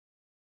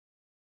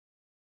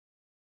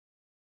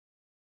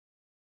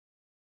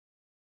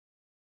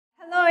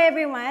Hello,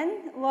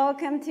 everyone.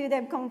 Welcome to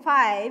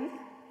Devcon5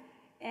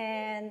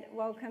 and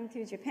welcome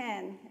to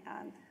Japan.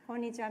 こ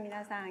んにちは、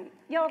皆さん。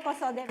ようこ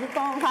そ Devcon5 へ。よ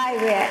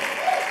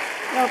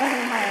うこそ日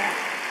本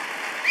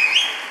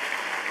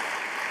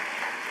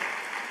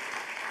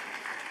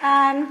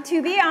へ。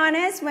To be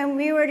honest, when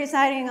we were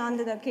deciding on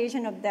the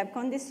location of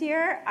Devcon this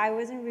year, I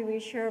wasn't really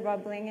sure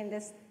about bringing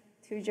this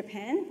to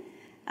Japan.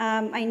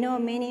 I know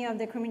many of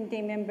the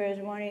community members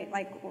wanted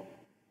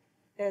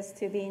this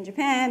to be in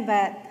Japan,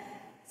 but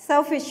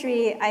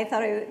selfishly, I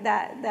thought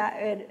that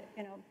would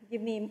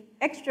give me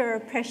extra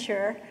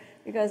pressure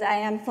because I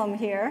am from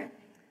here.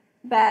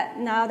 But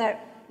now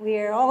that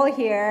we're all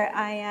here,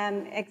 I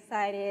am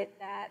excited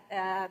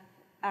that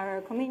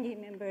our community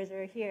members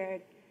are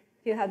here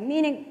to have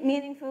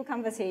meaningful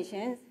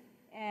conversations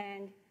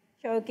and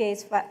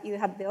showcase what you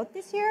have built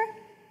this year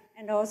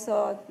and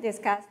also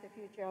discuss the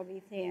future of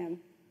Ethereum.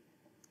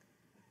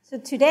 So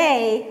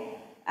today,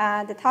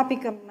 the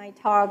topic of my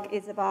talk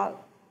is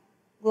about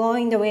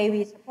growing the way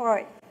we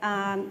support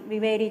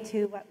related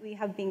to what we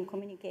have been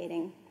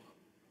communicating.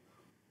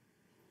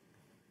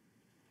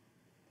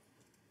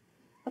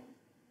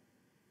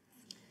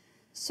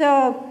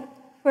 So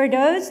for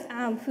those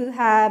who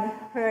have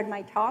heard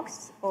my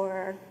talks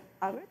or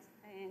others,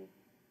 and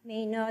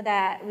may know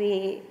that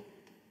we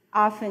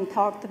often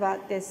talked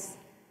about this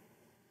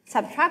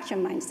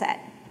subtraction mindset.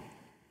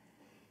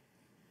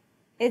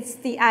 It's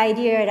the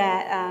idea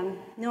that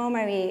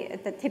normally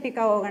the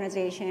typical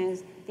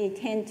organizations, they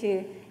tend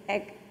to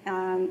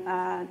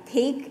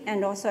take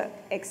and also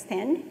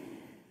extend,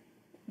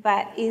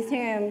 but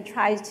Ethereum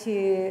tries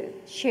to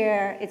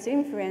share its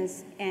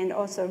influence and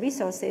also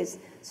resources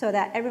so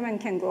that everyone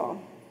can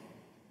grow.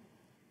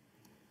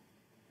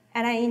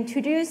 And I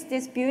introduced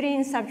this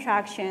built-in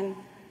subtraction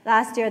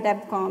last year at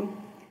Devcon,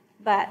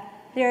 but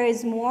there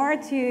is more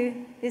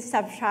to this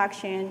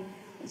subtraction.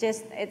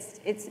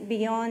 It's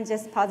beyond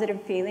just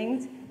positive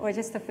feelings or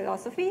just a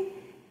philosophy.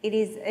 It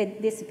is a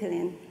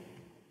discipline.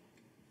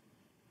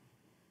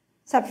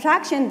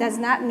 Subtraction does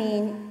not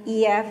mean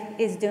EF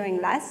is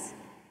doing less,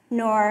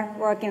 nor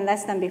working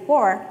less than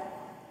before.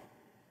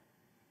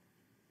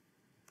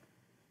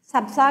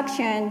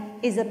 Subtraction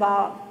is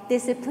about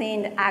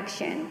disciplined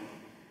action.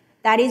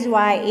 That is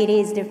why it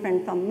is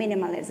different from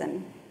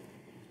minimalism.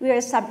 We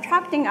are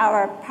subtracting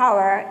our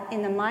power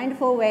in a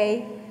mindful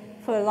way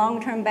for the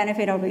long-term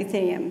benefit of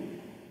Ethereum.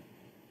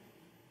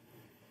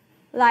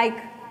 Like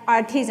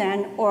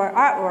artisan or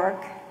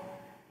artwork,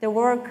 the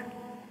work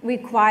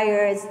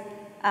requires,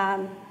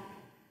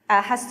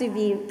 has to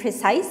be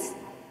precise.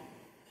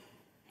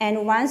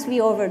 And once we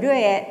overdo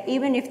it,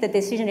 even if the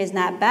decision is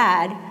not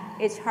bad,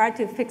 it's hard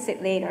to fix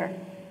it later.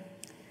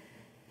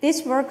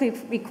 This work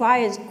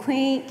requires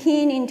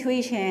keen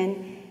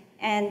intuition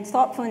and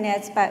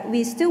thoughtfulness, but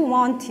we still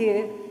want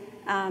to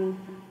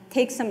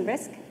take some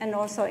risk and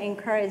also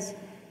encourage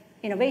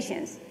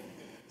innovations.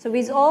 So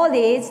with all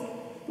these,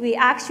 we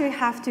actually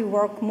have to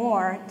work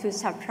more to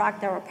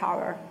subtract our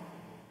power.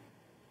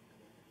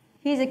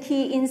 Here's a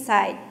key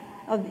insight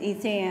of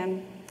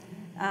Ethereum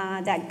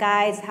that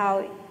guides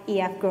how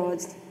EF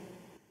grows.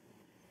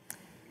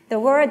 The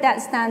word that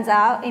stands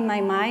out in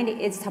my mind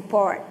is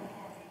support.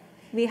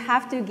 We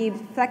have to give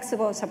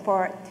flexible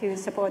support to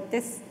support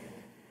this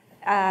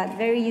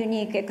very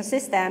unique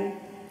ecosystem.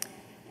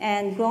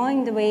 And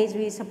growing the ways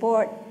we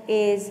support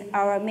is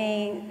our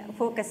main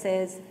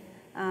focuses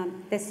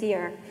this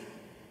year.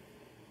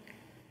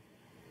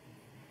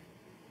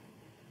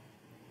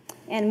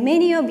 And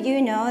many of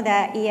you know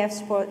that EF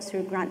supports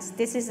through grants.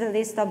 This is a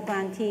list of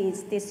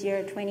grantees this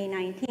year,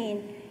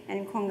 2019,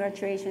 and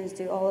congratulations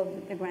to all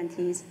of the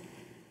grantees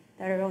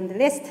that are on the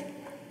list.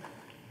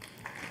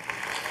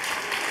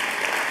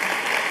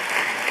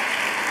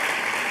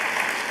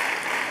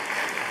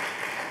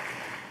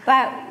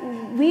 But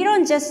we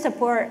don't just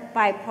support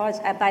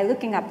by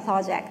looking at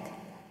project.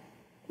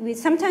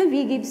 Sometimes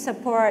we give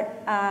support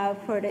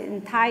for the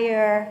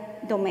entire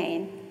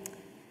domain,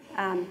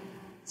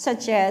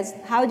 such as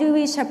how do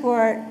we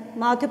support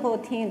multiple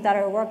teams that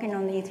are working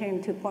on the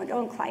Ethereum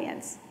 2.0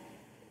 clients,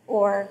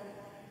 or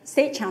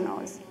state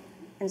channels,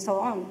 and so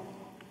on.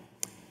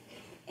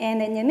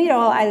 And in the middle,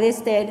 I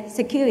listed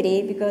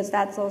security because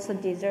that's also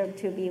deserved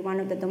to be one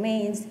of the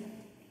domains.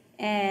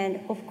 And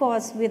of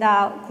course,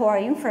 without core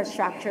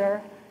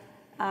infrastructure,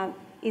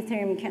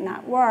 Ethereum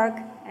cannot work,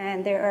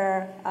 and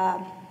there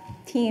are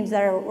teams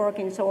that are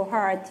working so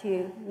hard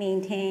to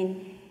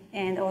maintain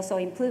and also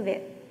improve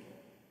it.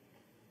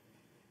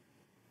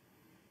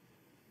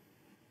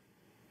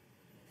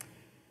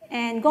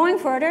 And going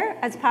further,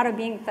 as part of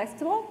being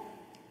flexible,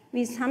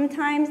 we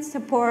sometimes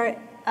support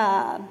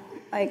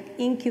like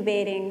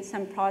incubating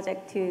some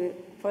project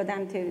for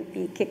them to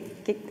be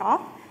kicked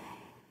off,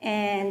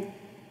 and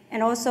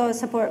also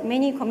support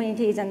many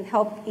communities and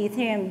help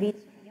Ethereum reach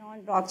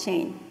beyond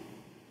blockchain.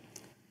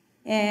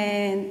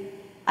 And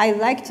I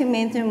like to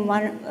mention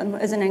one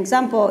as an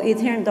example.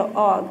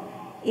 Ethereum.org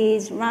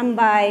is run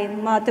by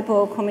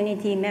multiple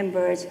community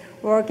members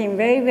working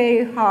very,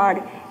 very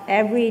hard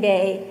every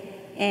day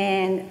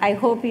And I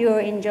hope you're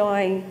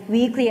enjoying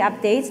weekly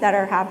updates that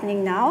are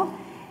happening now.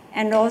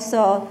 And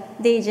also,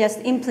 they just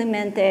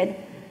implemented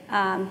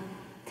 10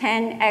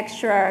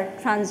 extra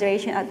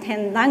translation,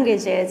 10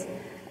 languages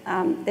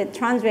that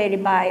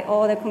translated by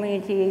all the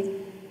community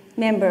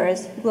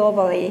members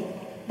globally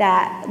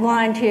that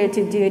volunteered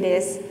to do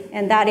this.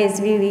 And that is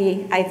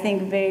really, I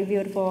think, very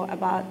beautiful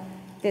about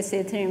this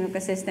Ethereum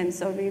ecosystem.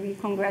 So really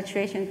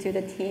congratulations to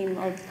the team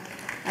of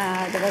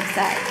the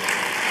website.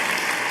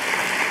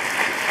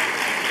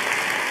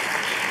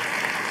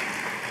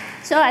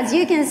 So as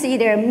you can see,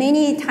 there are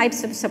many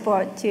types of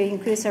support to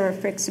increase our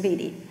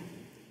flexibility.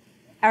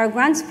 Our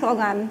grants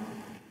program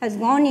has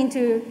gone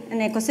into an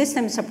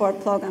ecosystem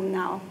support program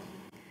now.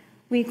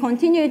 We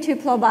continue to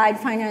provide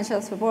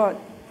financial support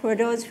for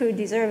those who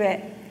deserve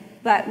it,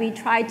 but we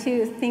try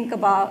to think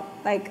about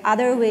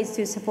other ways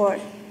to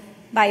support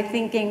by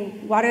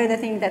thinking what are the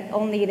things that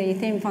only the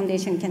Ethereum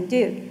Foundation can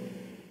do.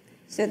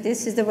 So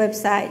this is the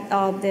website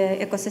of the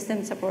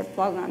ecosystem support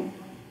program.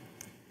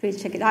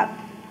 Please check it out.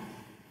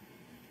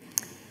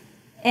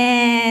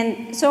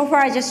 And so far,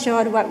 I just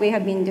showed what we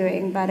have been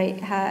doing, but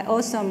it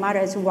also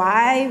matters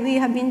why we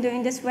have been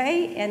doing this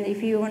way. And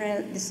if you want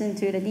to listen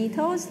to the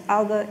details,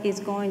 Alba is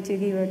going to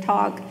give a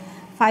talk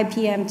 5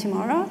 p.m.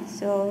 tomorrow.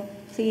 So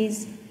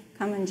please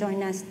come and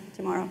join us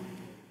tomorrow.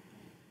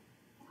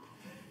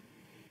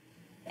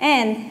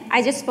 And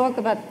I just spoke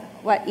about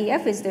what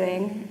EF is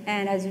doing.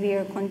 And as we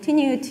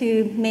continue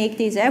to make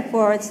these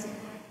efforts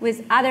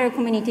with other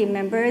community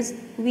members,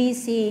 we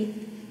see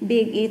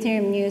big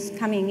Ethereum news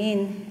coming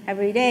in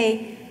every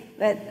day,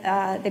 but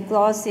the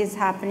growth is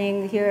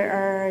happening. Here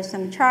are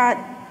some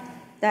charts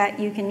that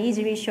you can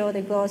easily show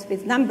the growth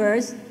with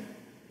numbers.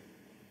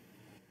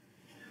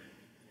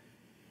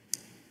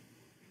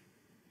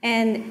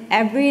 And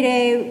every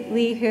day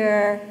we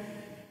hear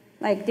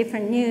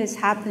different news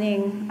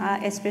happening,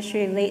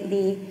 especially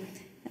lately,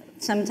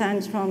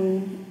 sometimes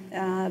from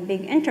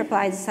big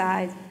enterprise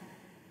side.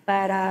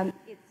 But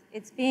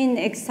it's been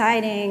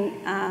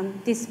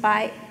exciting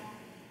despite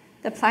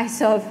the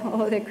price of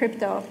all the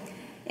crypto.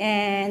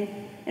 And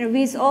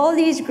with all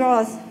these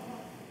growth,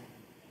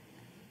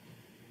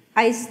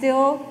 I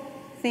still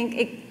think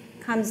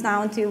it comes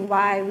down to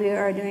why we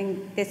are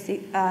doing this,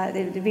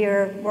 we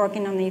are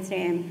working on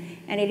Ethereum.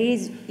 And it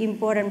is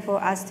important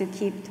for us to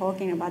keep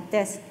talking about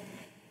this.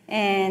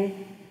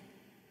 And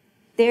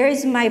there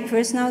is my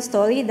personal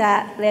story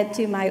that led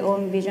to my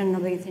own vision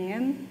of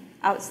Ethereum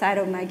outside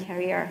of my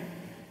career.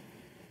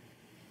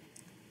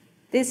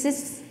 This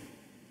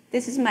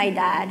is my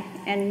dad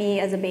and me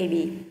as a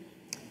baby.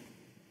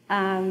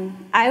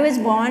 I was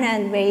born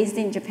and raised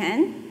in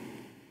Japan,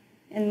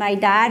 and my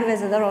dad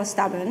was a little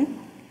stubborn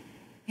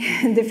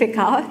and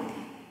difficult.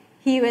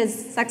 He was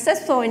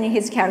successful in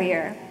his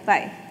career,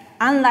 but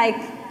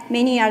unlike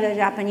many other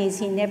Japanese,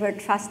 he never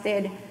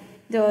trusted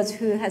those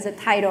who has a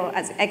title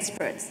as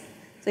experts.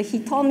 So he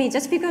told me,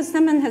 just because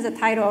someone has a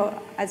title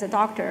as a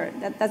doctor,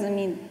 that doesn't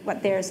mean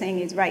what they're saying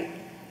is right.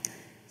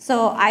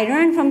 So I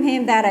learned from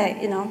him that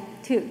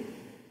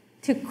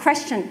to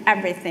question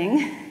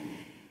everything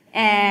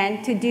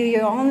and to do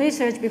your own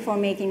research before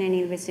making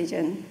any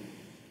decision.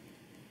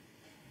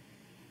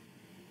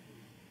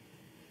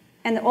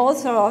 And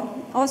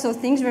also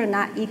things were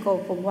not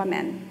equal for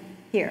women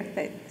here,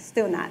 but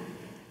still not,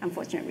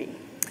 unfortunately.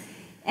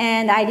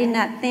 And I did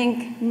not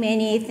think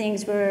many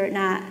things were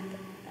not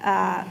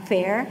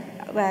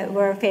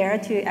were fair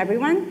to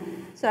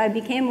everyone. So I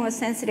became more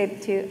sensitive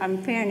to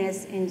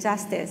unfairness,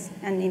 injustice,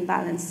 and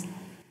imbalance.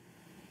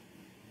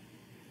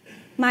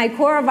 My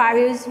core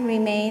values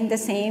remain the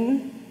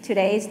same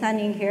today,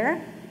 standing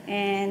here,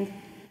 and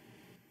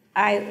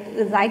I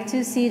would like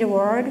to see the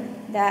world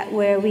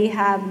where we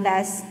have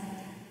less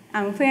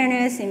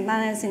unfairness,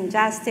 imbalance,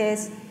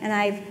 injustice, and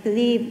I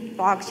believe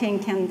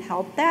blockchain can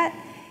help that,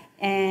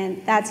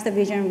 and that's the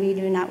vision we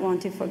do not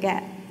want to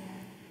forget.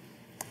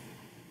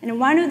 And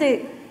one of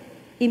the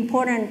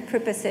important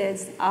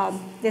purposes of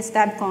this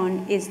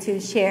Devcon is to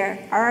share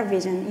our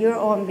vision, your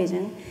own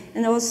vision,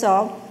 and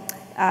also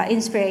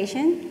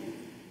inspiration,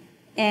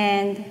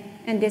 and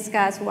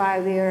discuss why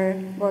we are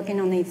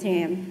working on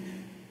Ethereum.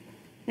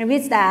 And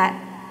with that,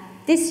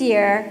 this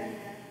year,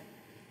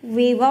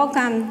 we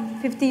welcome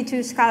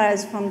 52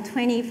 scholars from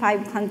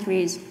 25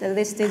 countries. The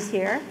list is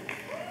here.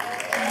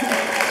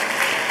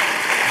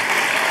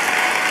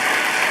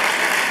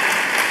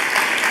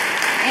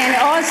 And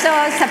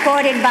also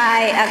supported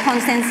by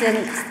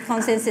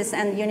Consensus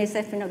and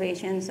UNICEF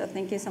Innovation, so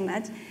thank you so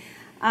much.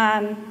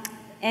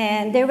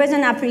 And there was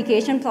an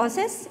application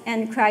process,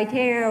 and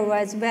criteria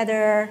was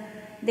whether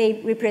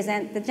they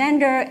represent the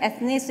gender,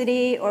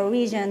 ethnicity, or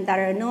region that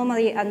are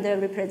normally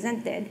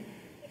underrepresented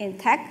in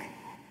tech,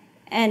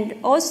 and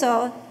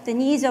also the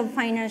needs of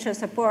financial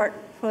support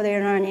for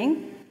their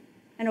learning,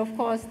 and of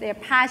course, their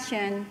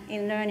passion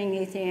in learning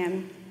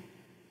Ethereum.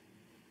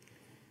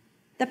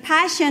 The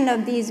passion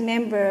of these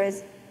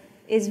members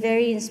is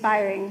very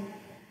inspiring.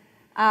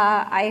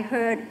 I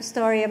heard a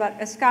story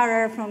about a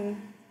scholar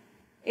from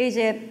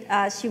Egypt.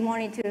 She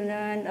wanted to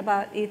learn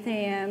about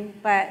Ethereum,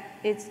 but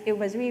it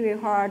was really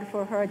hard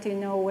for her to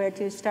know where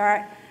to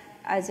start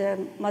as a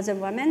Muslim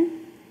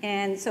woman.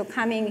 And so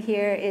coming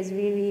here is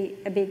really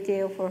a big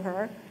deal for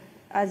her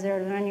as a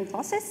learning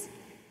process.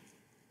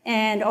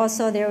 And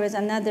also there was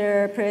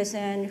another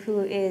person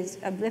who is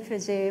a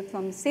refugee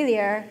from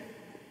Syria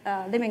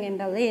living in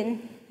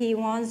Berlin. He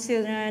wants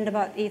to learn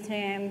about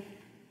Ethereum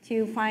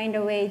to find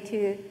a way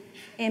to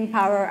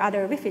empower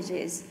other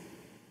refugees.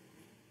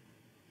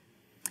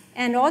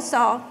 And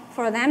also,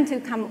 for them to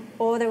come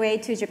all the way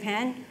to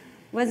Japan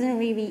wasn't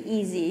really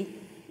easy,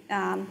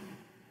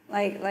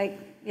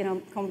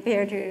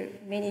 compared to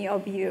many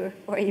of you,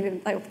 or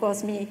even, of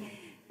course, me,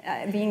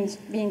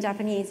 being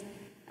Japanese.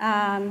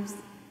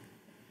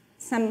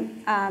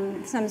 Some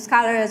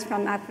scholars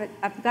from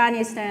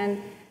Afghanistan,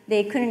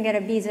 they couldn't get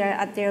a visa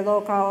at their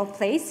local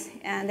place,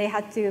 and they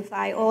had to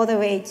fly all the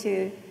way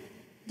to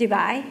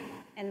Dubai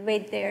and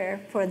wait there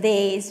for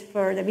days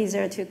for the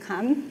visa to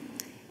come.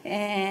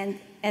 And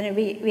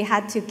we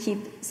had to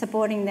keep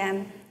supporting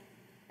them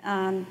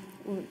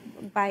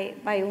by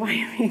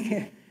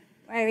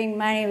wiring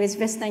money with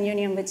Western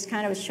Union, which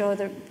kind of showed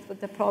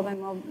the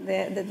problem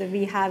that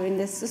we have in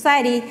this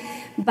society.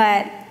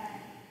 But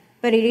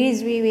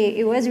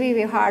it was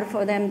really hard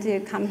for them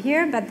to come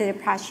here, but their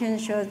passion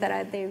shows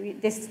that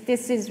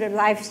this is a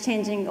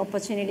life-changing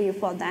opportunity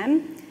for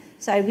them.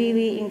 So I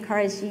really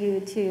encourage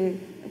you to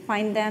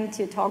find them,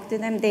 to talk to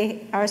them.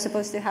 They are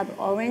supposed to have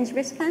orange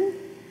wristband.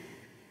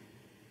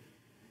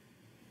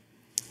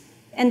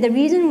 And the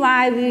reason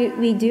why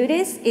we do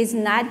this is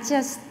not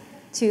just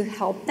to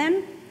help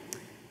them.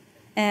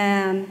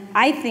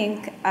 I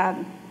think,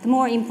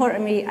 more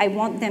importantly, I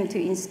want them to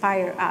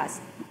inspire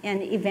us,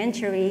 and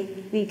eventually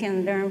we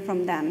can learn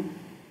from them.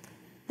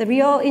 The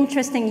real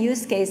interesting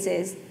use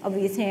cases of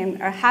Ethereum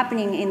are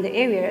happening in the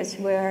areas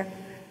where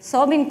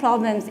solving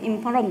problems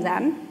in front of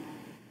them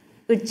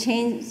would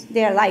change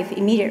their life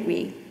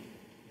immediately.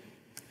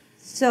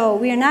 So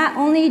we are not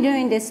only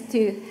doing this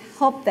to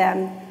help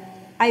them,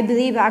 I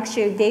believe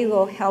actually they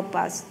will help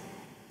us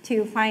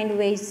to find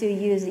ways to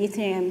use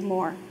Ethereum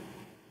more.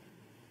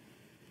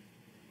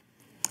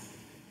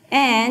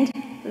 And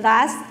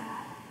last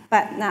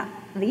but not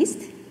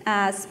least,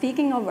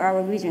 speaking of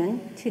our vision,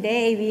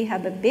 today we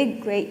have a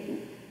big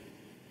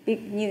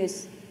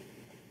news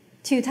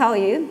to tell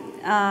you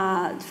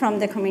from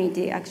the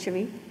community,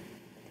 actually.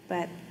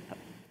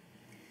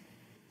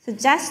 So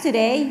just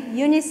today,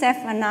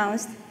 UNICEF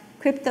announced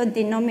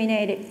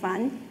crypto-denominated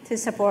fund to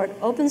support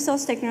open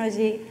source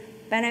technology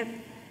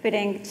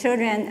benefiting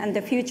children and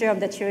the future of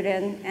the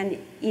children, and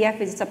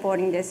EF is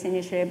supporting this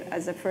initiative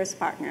as a first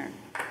partner.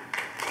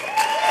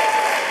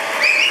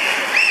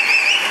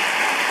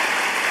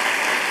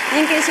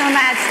 Thank you so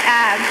much.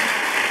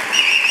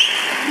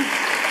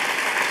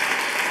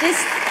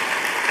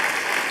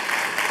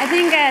 I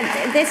think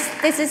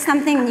this is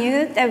something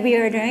new that we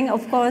are doing.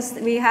 Of course,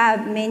 we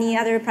have many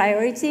other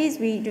priorities.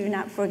 We do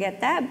not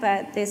forget that,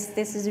 but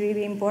this is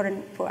really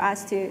important for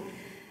us to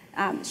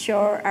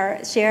share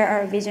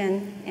our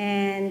vision.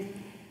 And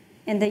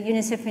the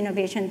UNICEF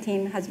innovation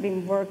team has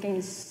been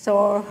working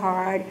so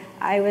hard.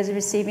 I was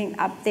receiving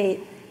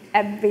updates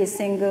every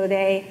single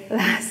day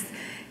last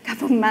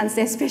couple of months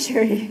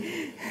especially.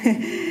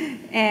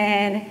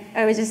 And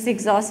I was just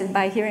exhausted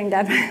by hearing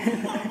that.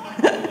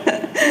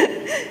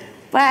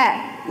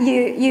 But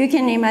you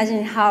can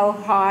imagine how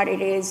hard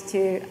it is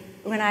to,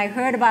 when I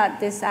heard about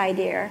this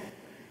idea,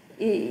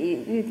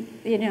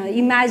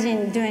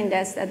 imagine doing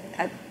this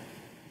at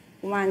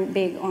one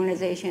big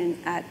organization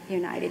at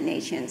United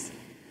Nations,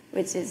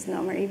 which is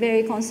normally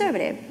very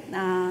conservative.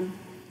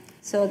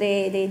 So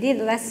they did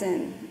a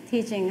lesson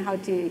teaching how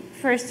to,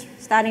 first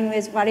starting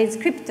with what is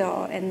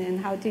crypto, and then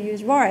how to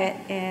use wallet,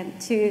 and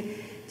to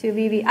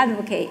really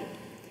advocate.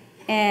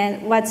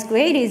 And what's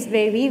great is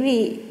they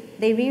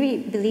really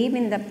believe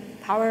in the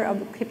power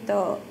of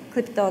crypto,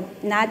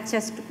 not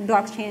just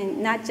blockchain,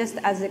 not just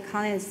as a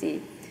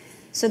currency.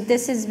 So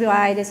this is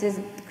why this is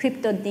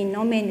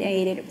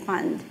crypto-denominated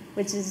fund,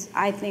 which is,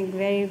 I think,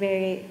 very,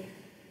 very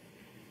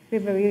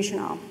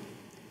revolutionary.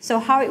 So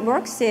how it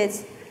works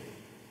is,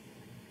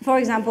 for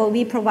example,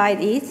 we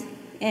provide ETH,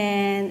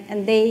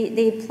 and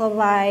they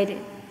provide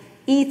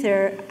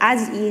Ether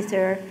as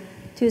Ether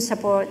to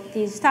support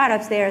these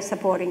startups they are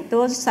supporting.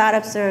 Those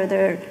startups are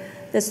the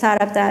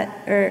startups that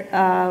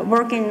are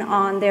working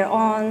on their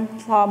own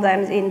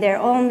problems in their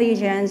own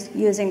regions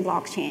using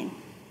blockchain.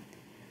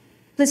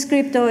 Plus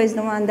Crypto is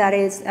the one that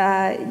is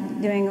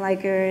doing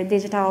like a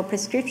digital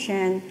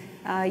prescription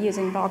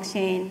using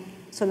blockchain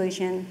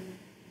solution.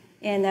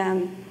 And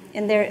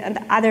there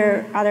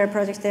are other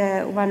projects.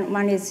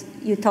 One is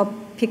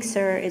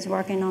Utopixer is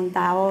working on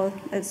DAO,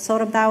 a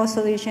sort of DAO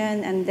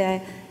solution, and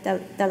the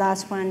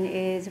last one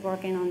is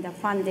working on the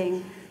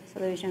funding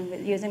solution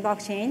with using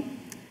blockchain.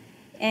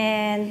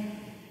 And,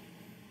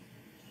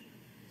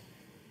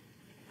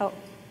 oh,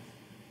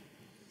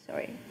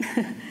 sorry.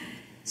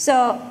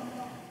 So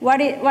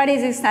what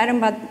is exciting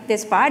about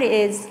this part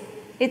is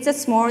it's a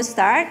small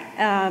start.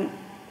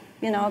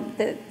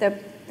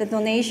 The the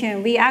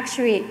donation, we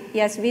actually,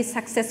 yes, we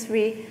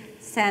successfully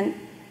sent,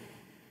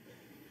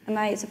 am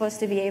I supposed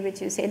to be able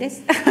to say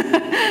this?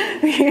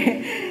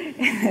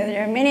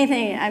 There are many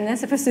things I'm not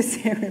supposed to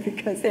say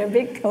because they're a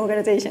big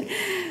organization.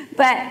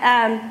 But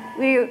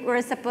we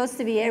were supposed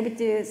to be able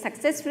to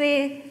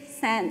successfully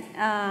send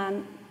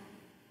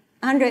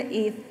 100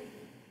 ETH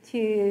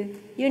to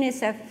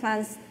UNICEF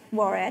Funds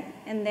wallet,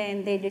 and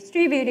then they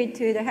distributed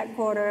to the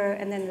headquarters,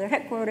 and then the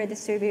headquarters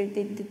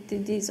distributed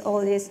to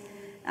all these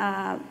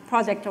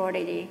project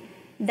already.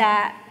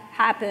 That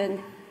happened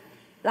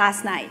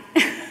last night.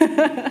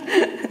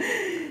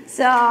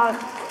 So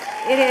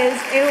it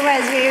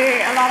was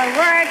really a lot of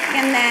work,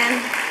 and then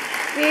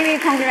really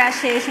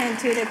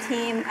congratulations to the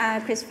team,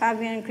 Chris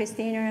Fabian,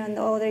 Christina, and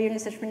all the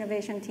UNICEF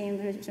Innovation team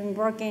who's been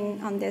working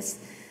on this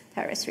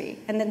territory.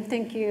 And then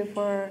thank you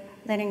for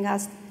letting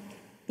us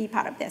be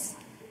part of this.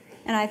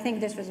 And I think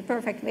this was a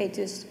perfect way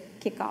to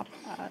kick off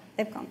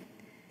Devcon.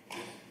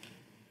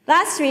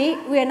 Lastly,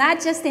 we are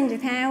not just in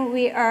Japan,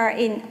 we are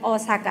in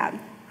Osaka.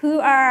 Who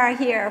are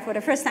here for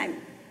the first time?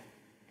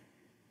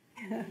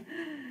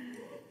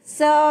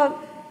 So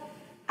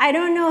I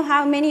don't know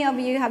how many of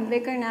you have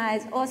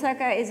recognized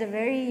Osaka is a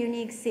very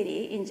unique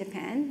city in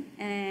Japan.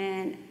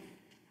 And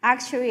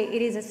actually,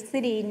 it is a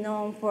city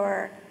known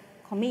for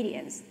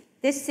comedians.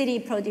 This city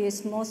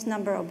produces most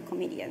number of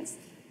comedians.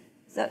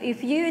 So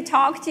if you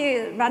talk to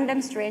a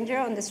random stranger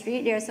on the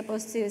street, they're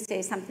supposed to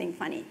say something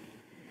funny.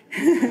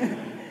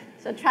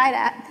 So try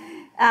that.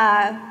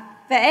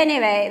 But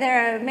anyway,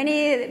 there are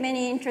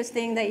many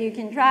interesting that you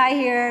can try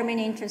here,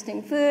 many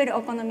interesting food,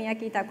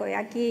 okonomiyaki,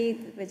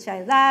 takoyaki, which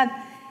I love.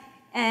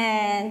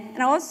 And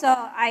also,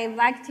 I'd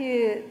like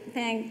to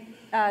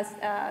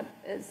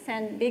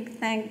send big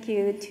thank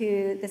you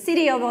to the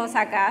city of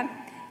Osaka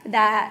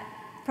that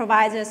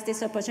provides us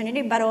this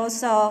opportunity, but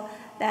also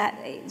that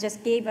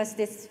just gave us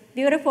this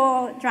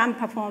beautiful drum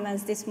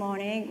performance this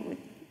morning.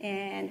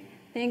 And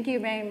thank you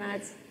very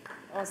much,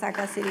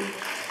 Osaka City.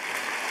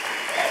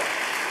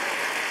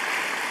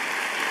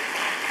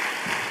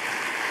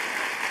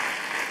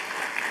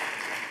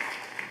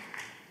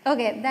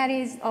 Okay, that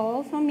is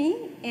all from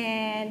me,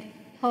 and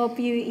hope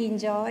you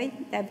enjoy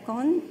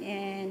Devcon,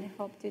 and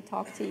hope to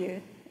talk to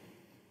you